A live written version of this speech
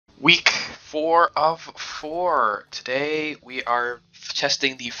Week 4 of 4. Today we are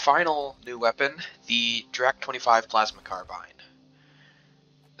testing the final new weapon, the Drac 25 Plasma Carbine.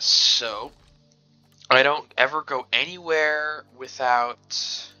 So, I don't ever go anywhere without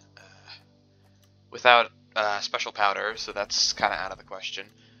special powder, so that's kind of out of the question.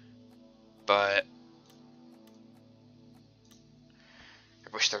 But I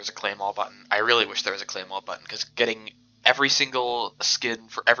wish there was a claim all button. I really wish there was a claim all button, because getting every single skin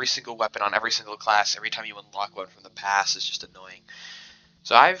for every single weapon on every single class every time you unlock one from the pass is just annoying.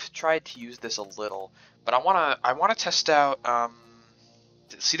 So I've tried to use this a little, but I wanna test out.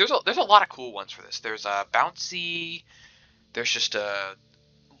 See, there's a lot of cool ones for this. There's a bouncy. There's just a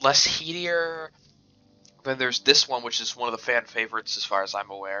less heatier. Then there's this one, which is one of the fan favorites as far as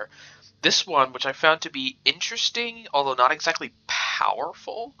I'm aware. This one, which I found to be interesting, although not exactly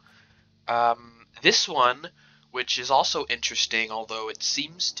powerful. This one, which is also interesting, although it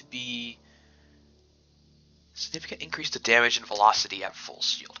seems to be significant increase to damage and velocity at full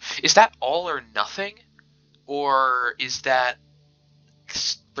shield. Is that all or nothing? Or is that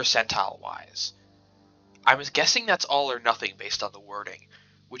percentile-wise? I was guessing that's all or nothing based on the wording,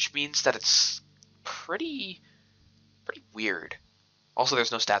 which means that it's pretty weird. Also,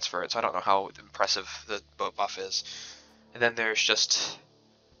 there's no stats for it, so I don't know how impressive the boat buff is. And then there's just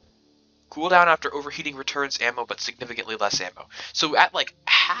cooldown after overheating returns ammo, but significantly less ammo. So at like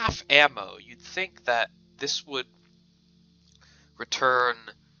half ammo, you'd think that this would return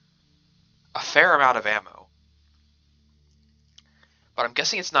a fair amount of ammo. But I'm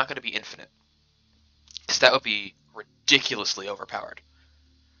guessing it's not going to be infinite, because that would be ridiculously overpowered.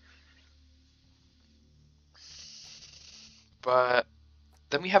 But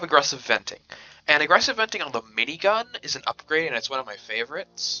then we have aggressive venting. And aggressive venting on the minigun is an upgrade, and it's one of my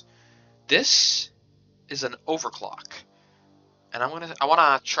favorites. This is an overclock, and I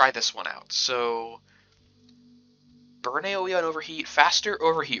wanna try this one out. So, burn AoE on overheat, faster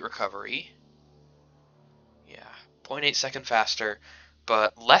overheat recovery. Yeah, 0.8 second faster,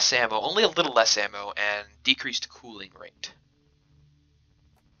 but less ammo, only a little less ammo, and decreased cooling rate.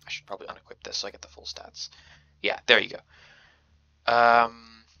 I should probably unequip this so I get the full stats. Yeah, there you go.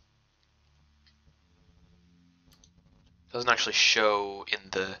 Doesn't actually show in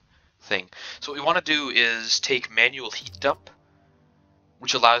the thing. So what we want to do is take manual heat dump,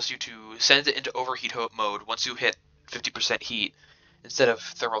 which allows you to send it into overheat mode once you hit 50% heat, instead of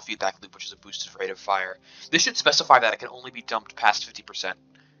thermal feedback loop, which is a boosted rate of fire. This should specify that it can only be dumped past 50%, because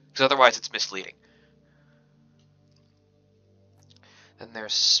otherwise it's misleading. Then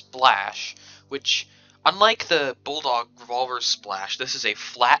there's splash, which, unlike the Bulldog Revolver Splash, this is a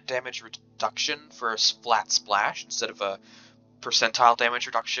flat damage reduction for a flat splash instead of a percentile damage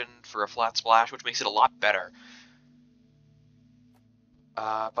reduction for a flat splash, which makes it a lot better.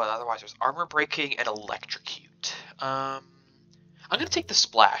 But otherwise there's armor breaking and electrocute. I'm going to take the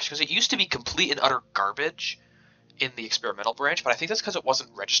splash, because it used to be complete and utter garbage in the experimental branch, but I think that's because it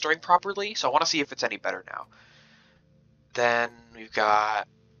wasn't registering properly, so I want to see if it's any better now. Then we've got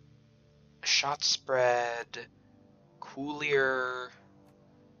shot spread, coolier,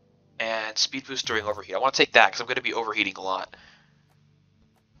 and speed boost during overheat. I want to take that because I'm going to be overheating a lot.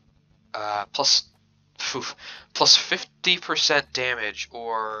 Plus 50% damage,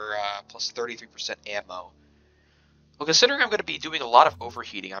 or plus 33% ammo. Well, considering I'm going to be doing a lot of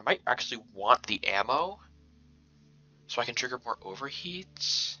overheating, I might actually want the ammo so I can trigger more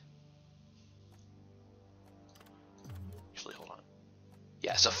overheats. Actually, hold on.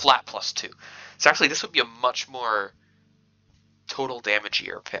 Yeah, so flat plus 2. So actually, this would be a much more total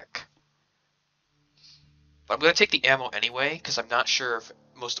damage-ier pick. But I'm going to take the ammo anyway, because I'm not sure if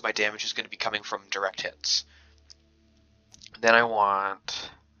most of my damage is going to be coming from direct hits. Then I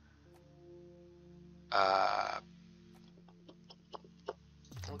want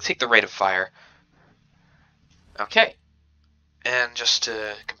let's take the rate of fire. Okay. And just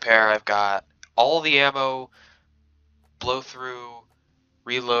to compare, I've got all the ammo, blow through,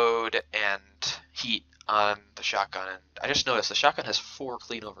 reload, and heat on the shotgun. And I just noticed the shotgun has 4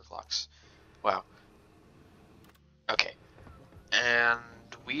 clean overclocks. Wow. Okay. And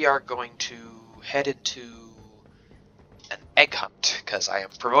we are going to head into an egg hunt, because I am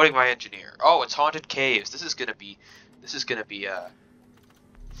promoting my engineer. Oh, it's haunted caves. This is gonna be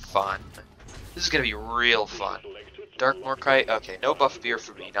fun. This is gonna be real fun. Dark Morkite. Okay, no buff beer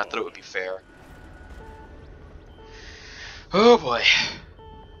for me. Not that it would be fair. Oh boy.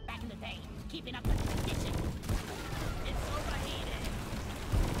 Back in the day, keeping up with the condition. It's overheated.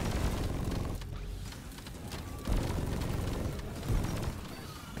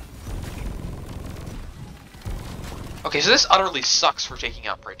 Okay, so this utterly sucks for taking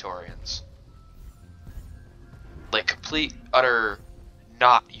out Praetorians. Like, complete, utter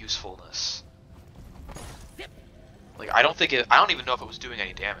not usefulness. Like, I don't even know if it was doing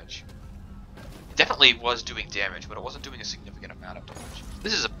any damage. It definitely was doing damage, but it wasn't doing a significant amount of damage.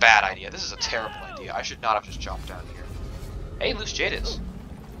 This is a bad idea. This is a terrible idea. I should not have just chopped down here. Hey, loose Jadis.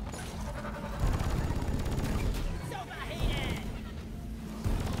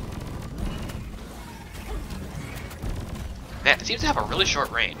 Man, it seems to have a really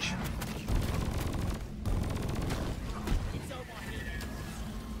short range.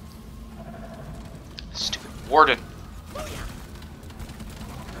 Stupid warden.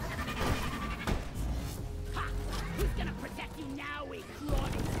 Who's gonna protect you now, we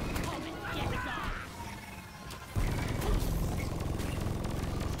crawling? Come and get it on.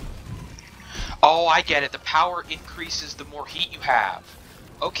 Oh, I get it. The power increases the more heat you have.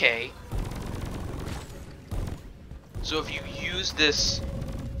 Okay. So if you use this...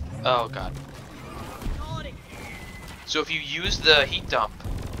 Oh, God. So if you use the heat dump,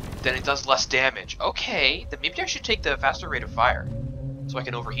 then it does less damage. Okay, then maybe I should take the faster rate of fire, so I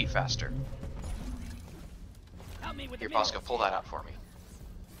can overheat faster. Here, Bosco, pull that out for me.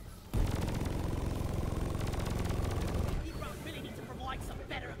 Really need to provide some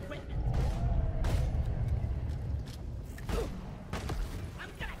better equipment. I'm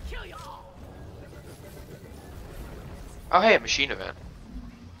gonna kill you all. Oh, hey, a machine event.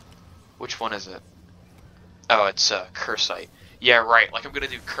 Which one is it? Oh, it's Cursite. Yeah, right. Like I'm gonna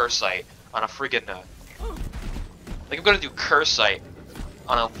do Cursite on a friggin' like I'm gonna do Cursite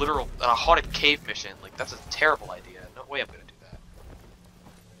on a haunted cave mission. Like that's a terrible idea. No way I'm gonna do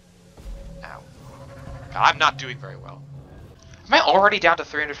that. Ow. God, I'm not doing very well. Am I already down to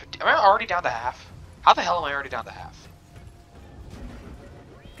 350? Am I already down to half? How the hell am I already down to half?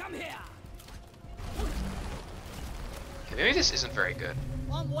 Come here. Okay, maybe this isn't very good.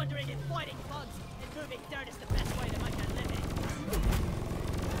 I'm wondering if fighting bugs and moving dirt is the best way to make a living.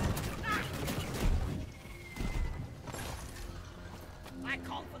 I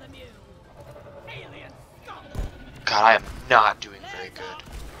call for the mule. Alien scum. God, I am not doing very good.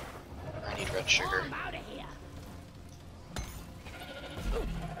 I need red sugar. I'm out of here.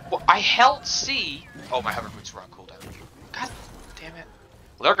 Well, I held C. Oh, my hover boots were on cooldown. God damn it.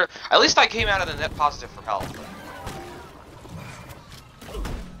 Lurker. At least I came out of the net positive for health.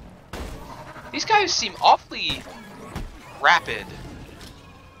 These guys seem awfully rapid.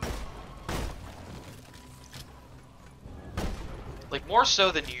 Like, more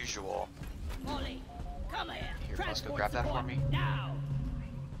so than usual. Molly, come here. Here, let's go grab that for me. Now.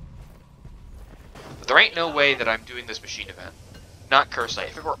 But there ain't no way that I'm doing this machine event. Not Cursite.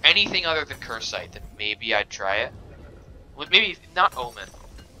 If it were anything other than Cursite, then maybe I'd try it. Well, maybe not Omen.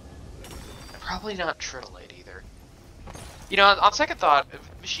 Probably not Tritolate either. You know, on second thought,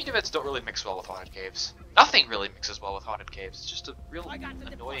 machine events don't really mix well with haunted caves. Nothing really mixes well with haunted caves. It's just a real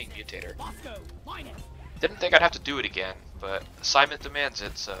annoying mutator. Bosco, mine it. Didn't think I'd have to do it again, but assignment demands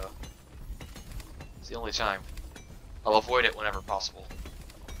it, so it's the only time. I'll avoid it whenever possible.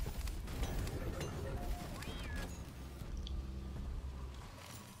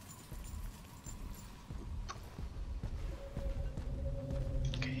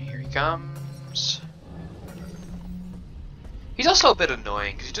 Okay, here he comes. He's also a bit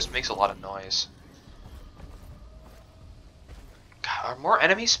annoying because he just makes a lot of noise. God, are more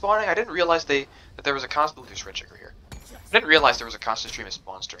enemies spawning? I didn't realize that there was a constant. Ooh, there's red sugar here. I didn't realize there was a constant stream of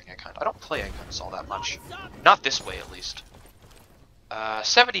spawns during Icon. I don't play Icons all that much. Not this way, at least.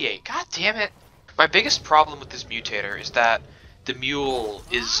 78. God damn it. My biggest problem with this mutator is that the mule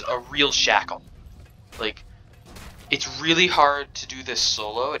is a real shackle. Like, it's really hard to do this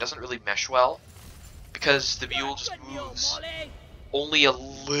solo. It doesn't really mesh well. Because the mule just moves only a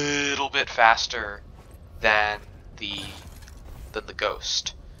little bit faster than the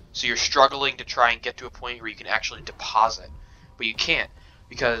ghost. So you're struggling to try and get to a point where you can actually deposit. But you can't,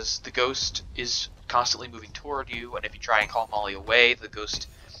 because the ghost is constantly moving toward you, and if you try and call Molly away, the ghost,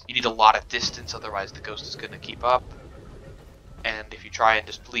 you need a lot of distance, otherwise the ghost is going to keep up. And if you try and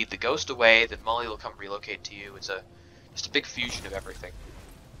just lead the ghost away, then Molly will come relocate to you. It's just a big fusion of everything.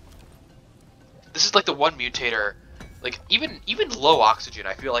 This is like the one mutator, like even low oxygen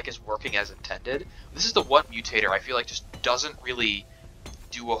I feel like is working as intended. This is the one mutator I feel like just doesn't really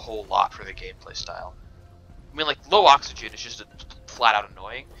do a whole lot for the gameplay style. I mean, like, low oxygen is just flat out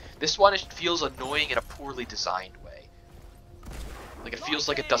annoying. This one feels annoying in a poorly designed way. Like, it feels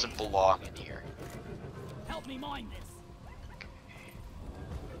like it doesn't belong in here. Help me mine this.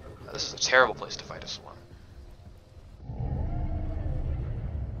 Now, this is a terrible place to fight a swarm.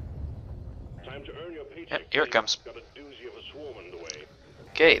 Time to earn your paycheck. Yep, here it comes. Got a doozy of a swarm underway.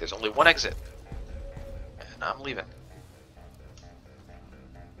 Okay, there's only one exit. And I'm leaving.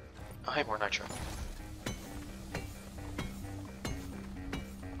 Oh, hey, more nitro.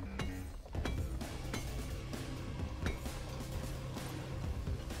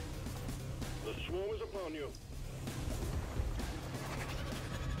 The swarm is upon you.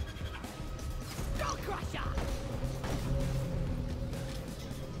 Skull Crusher!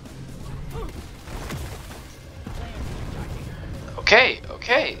 Okay,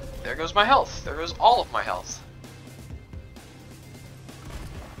 okay. There goes my health. There goes all of my health.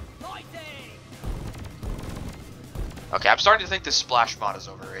 Fighting! Okay, I'm starting to think this splash mod is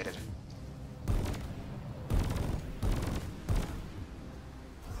overrated.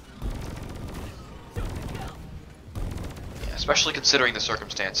 Yeah, especially considering the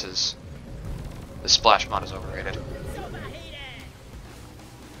circumstances. The splash mod is overrated. Superheated!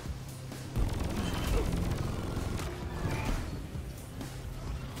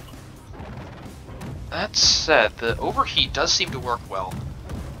 That said, the overheat does seem to work well.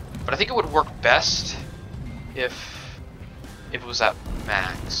 But I think it would work best if it was at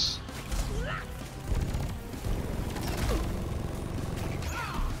max.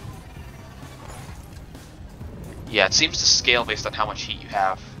 Yeah, it seems to scale based on how much heat you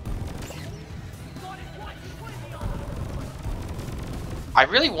have. I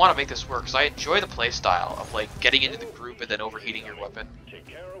really want to make this work because I enjoy the playstyle of like getting into the group and then overheating your weapon. Take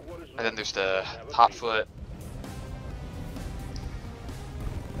care of what is And then there's the left. hot foot.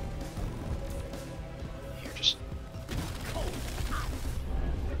 Here, just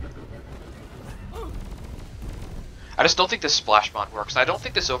I just don't think this splash mod works. I don't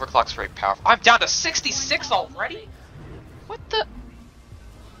think this overclock's very powerful. I'm down to 66 already? What the?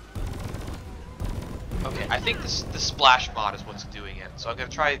 Okay, I think the splash mod is what's doing it. So I'm gonna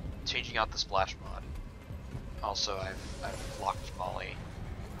try changing out the splash mod. Also, I've locked Molly.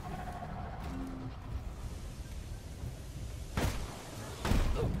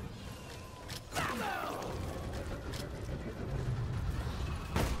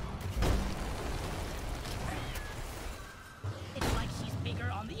 It's like she's bigger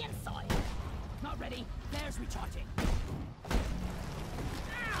on the inside. Not ready. There's recharging.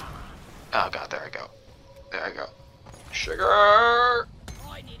 Oh god, there I go. There I go. Sugar!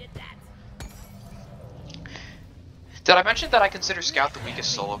 I needed that. Did I mention that I consider Scout the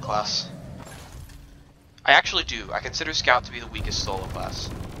weakest solo class? I actually do. I consider Scout to be the weakest solo class.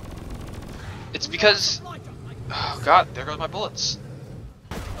 It's because... Oh god, there goes my bullets.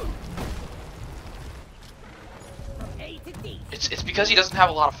 From A to D. It's because he doesn't have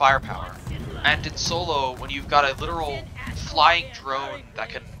a lot of firepower. And in solo, when you've got a literal flying drone that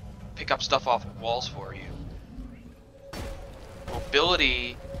can pick up stuff off walls for you,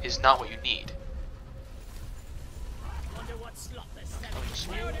 mobility is not what you need. Wonder what slot this seven.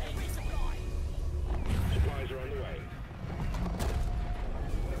 Where would it resupply? Supplies are on the way.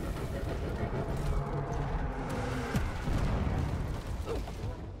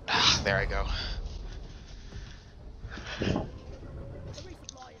 Ah, there I go. The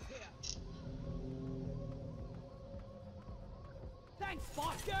resupply is here. Thanks,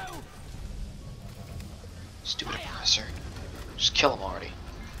 Bosco! Stupid oppressor. Just kill him already.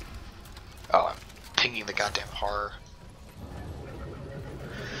 Oh, I'm pinging the goddamn horror.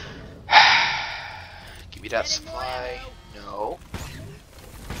 Give me that supply. No.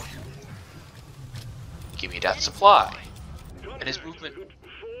 Give me that supply. And his movement.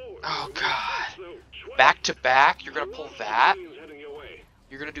 Oh god. Back to back? You're gonna pull that? Heading your way.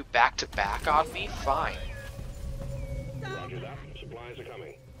 You're gonna do back to back on me? Fine. Roger that. Supplies are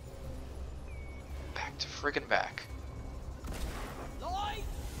coming. Back to friggin' back. Light!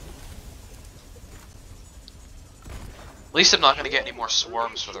 At least I'm not gonna get any more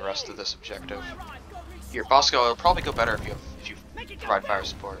swarms for the rest of this objective. Here, Bosco, it'll probably go better if you provide fire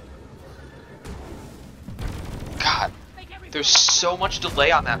support. God, there's so much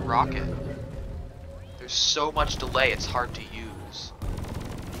delay on that rocket. There's so much delay, it's hard to use.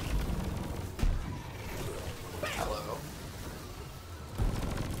 Hello.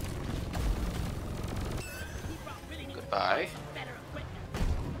 Goodbye. Better equipment.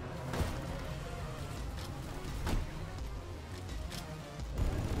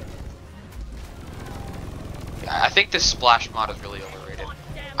 Yeah, I think this splash mod is really overrated.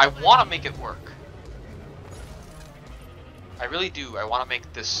 I want to make it work. I really do. I want to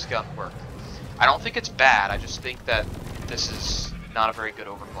make this gun work. I don't think it's bad. I just think that this is not a very good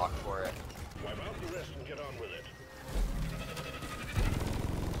overclock for it. Wipe out the rest and get on with it.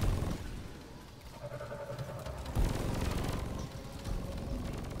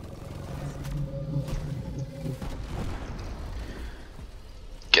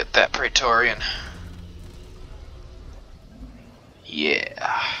 that Praetorian.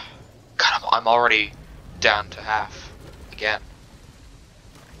 Yeah. God, I'm already down to half again.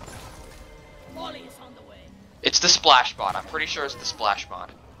 Molly is on the way. It's the splash mod. I'm pretty sure it's the splash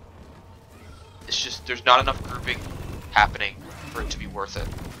mod. It's just there's not enough grouping happening for it to be worth it.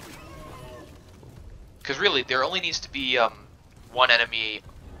 Because really, there only needs to be one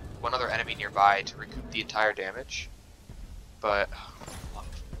other enemy nearby to recoup the entire damage. But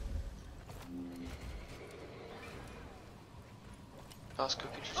Bosco,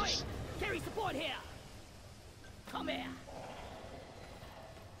 could you Oi! just... Carry support here! Come here!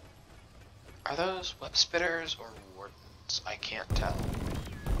 Are those web spitters or wardens? I can't tell.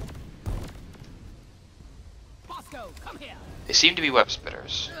 Bosco, come here! They seem to be web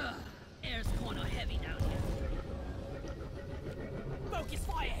spitters. Ugh, air's kinda heavy down here. Focus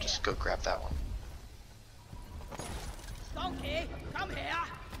fire here! Just go grab that one. Donkey, come here!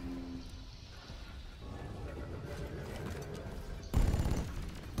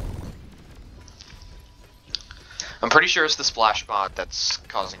 I'm pretty sure it's the splash mod that's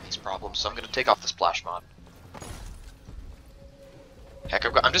causing these problems, so I'm going to take off the splash mod. Heck,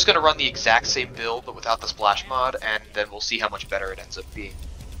 I'm just going to run the exact same build, but without the splash mod, and then we'll see how much better it ends up being.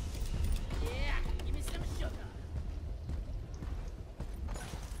 Yeah, give me some sugar.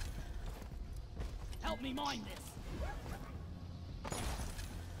 Help me mine this.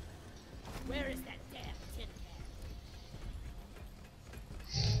 Where is that damn tin can?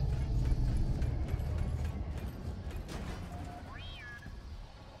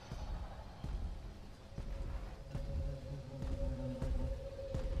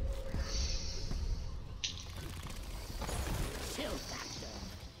 Chill factor.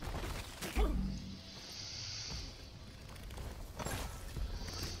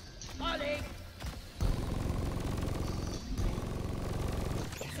 Molly!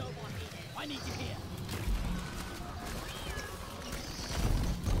 So I need you here.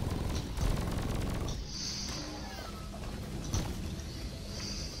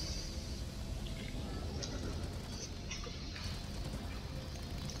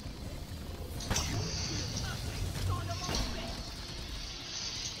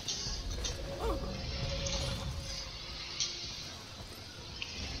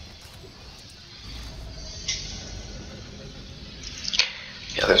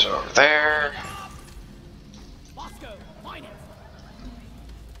 The others are over there. Bosco, mine it.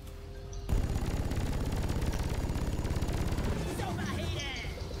 It's overheated.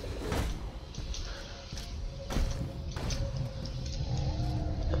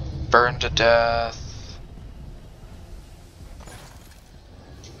 Burned to death.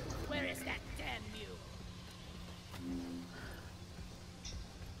 Where is that damn mule?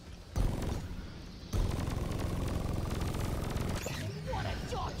 What a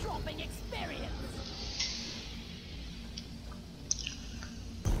jaw-dropping experience!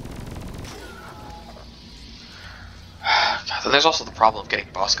 God, then there's also the problem of getting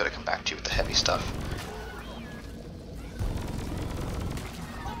Bosco to come back to you with the heavy stuff.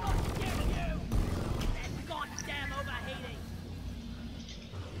 I'm not scared of you! That goddamn overheating!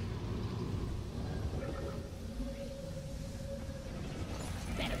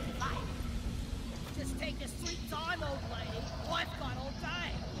 Better be light. Just take your sweet time, old lady. I've got all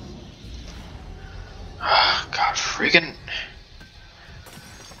day. God, friggin'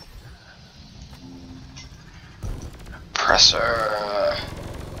 Presser.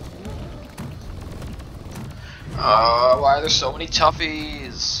 Why are there so many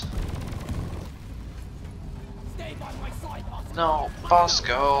toughies? Stay by my side, Bosco. No,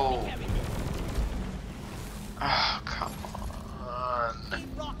 Bosco. Carry me. Oh, come on.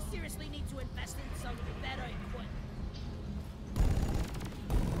 Rock seriously need to invest in some better equipment.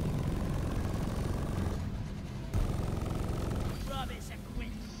 Rubbish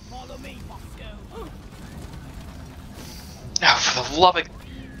equipment. Follow me, Bosco. Now, for the love of...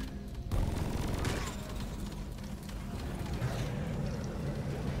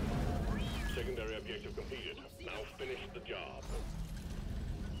 Secondary objective completed. Now finish the job.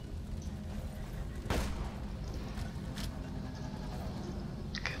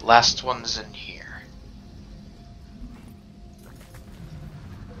 Okay, last one's in here.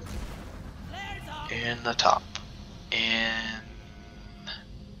 Flares up. In the top. In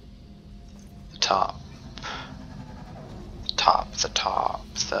the top. The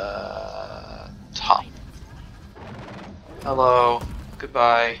top. Hello.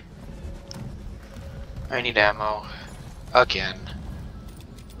 Goodbye. I need ammo. Again.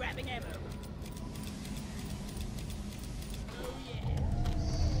 Grabbing ammo. Oh yeah.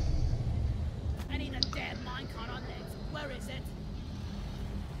 I need a damn minecart on legs. Where is it?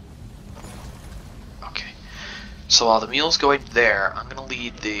 So while the mule's going there, I'm gonna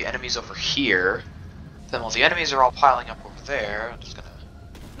lead the enemies over here. Then while the enemies are all piling up over there, I'm just gonna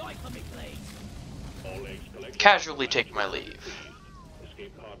casually take my leave.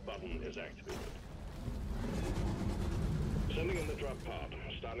 Escape pod button is activated. Sending in the drop pod.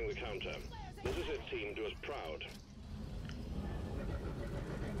 Starting the counter. This is it, team. Do us proud.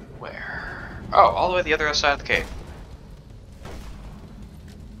 Where? Oh, all the way to the other side of the cave.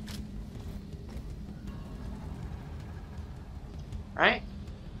 Right?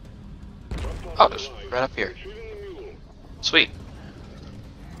 Oh, just right up here. Sweet.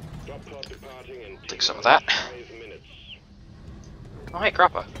 Drop pod departing in Take some of that. 5 minutes. Oh, hey,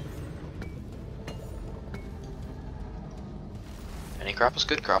 Grappa. Any Grappa's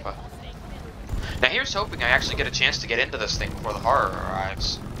good Grappa. Now here's hoping I actually get a chance to get into this thing before the horror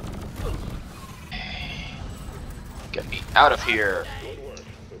arrives. Get me out of here. Good work.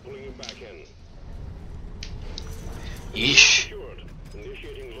 We're pulling you back in. Yeesh. Secured.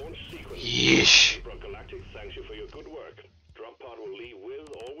 Initiating launch sequence. Yeesh. Galactic thanks you for your good work. Drop pod will leave with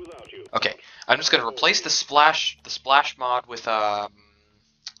or without you. Okay, I'm just gonna replace the splash mod with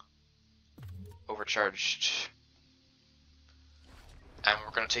overcharged, and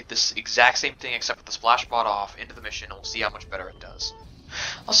we're gonna take this exact same thing except with the splash mod off into the mission, and we'll see how much better it does.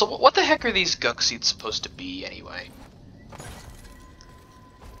 Also, what the heck are these gunk seats supposed to be anyway?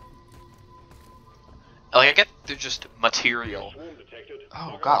 Like, I get they're just material. Swarm detected.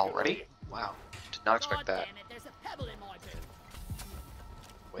 Oh god, already? Wow, did not expect that. Damn it, there's a pebble in my boot.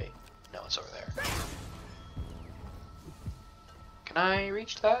 Wait, no, it's over there. Can I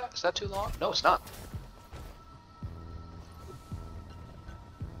reach that? Is that too long? No, it's not.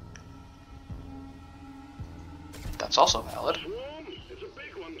 That's also valid. Swarm. It's a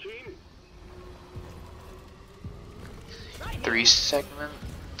big one, team. 3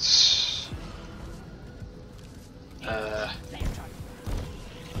 segments.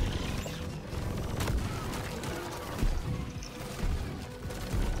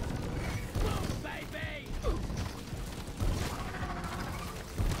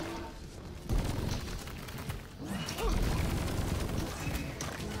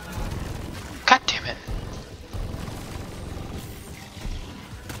 God damn it.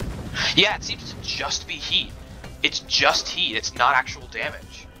 Yeah, it seems to just be heat. It's just heat, it's not actual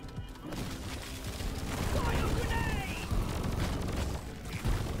damage.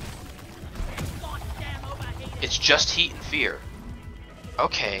 It's just heat and fear.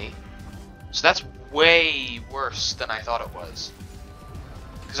 Okay. So that's way worse than I thought it was.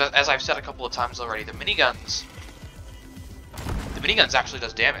 Because as I've said a couple of times already, the miniguns actually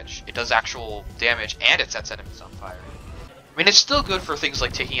does damage. It does actual damage and it sets enemies on fire. I mean, it's still good for things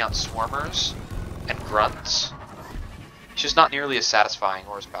like taking out swarmers and grunts. It's just not nearly as satisfying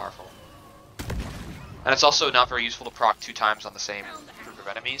or as powerful. And it's also not very useful to proc 2 times on the same group of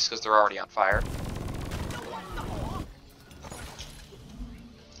enemies because they're already on fire.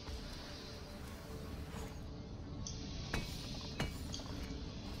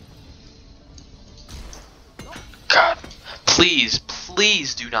 God, please,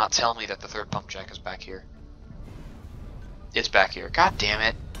 please do not tell me that the third pump jack is back here. It's back here. God damn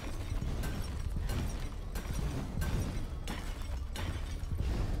it.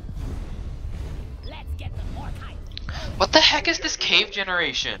 Let's get them more tight. What the heck is this cave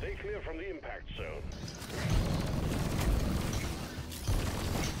generation? Stay clear from the impact zone.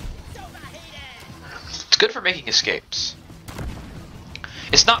 It's good for making escapes.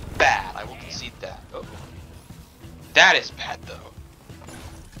 It's not bad, I will concede that. Oh. That is bad, though.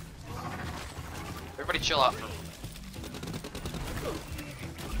 Everybody chill out for a moment.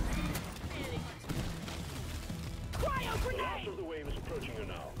 The last of the wave is approaching you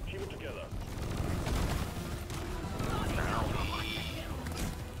now. Keep it together.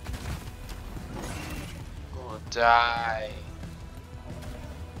 Gonna die.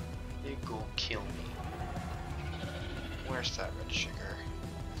 They gonna kill me. Where's that red sugar?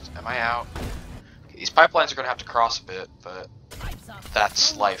 Am I out? Okay, these pipelines are gonna have to cross a bit, but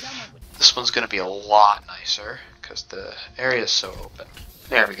that's life. This one's gonna be a lot nicer because the area is so open.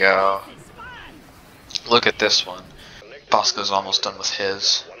 There we go. Look at this one. Bosco's almost done with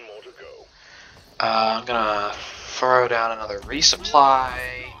his. One more to go. I'm gonna throw down another resupply.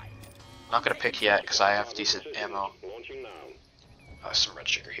 Not gonna pick yet because I have decent ammo. Launching now. Oh, some red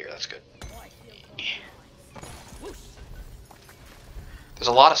sugar here, that's good. There's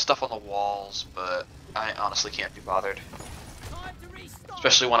a lot of stuff on the walls, but I honestly can't be bothered.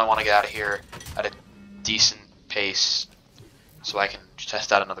 Especially when I want to get out of here at a decent pace so I can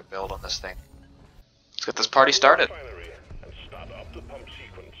test out another build on this thing. Let's get this party started. Refinery and start up the pump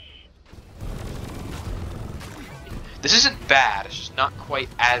sequence. This isn't bad, it's just not quite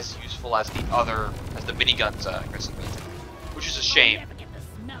as useful as the miniguns aggressive venting, which is a shame. Never get the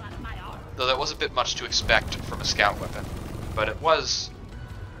smell out of my arm. Though that was a bit much to expect from a scout weapon, but it was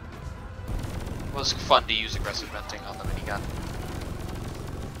fun to use aggressive venting on the minigun.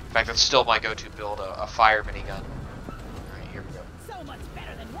 In fact, that's still my go-to build, a fire minigun. Alright, here we go. So much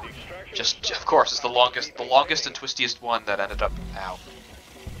better than rocket. Just, of course, it's the longest and twistiest one that ended up, ow.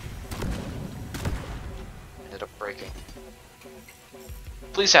 Ended up breaking.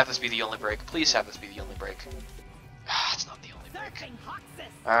 Please have this be the only break. Please have this be the only break. Ah, it's not the only break. Searching Hoxus.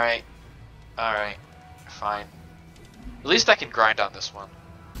 Alright. Alright. Fine. At least I can grind on this one.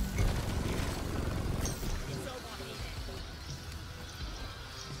 It's overheated.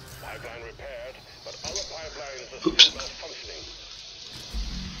 Pipeline repaired, but other pipelines are Oops. still malfunctioning.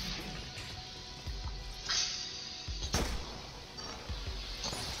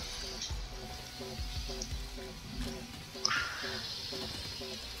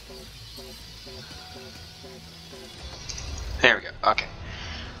 There we go. Okay.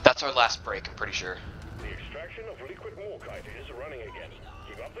 That's our last break, I'm pretty sure. The extraction of liquid morkite is running again.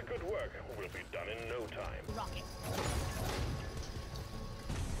 Keep up the good work. We'll be done in no time. Rocket.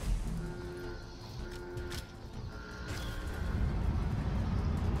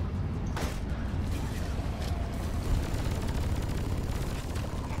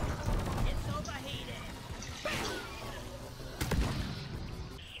 It's overheated.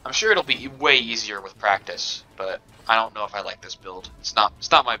 I'm sure it'll be way easier with practice, but I don't know if I like this build. It's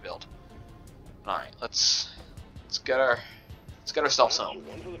not my build. Alright, let's get ourselves home.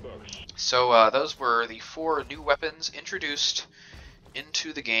 One for the books. So those were the 4 new weapons introduced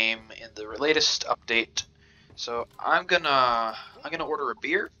into the game in the latest update. So I'm gonna order a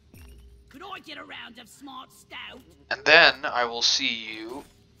beer, Could I get a round of smart stout? and then I will see you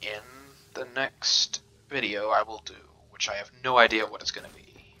in the next video I will do, which I have no idea what it's gonna be.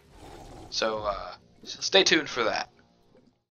 So stay tuned for that.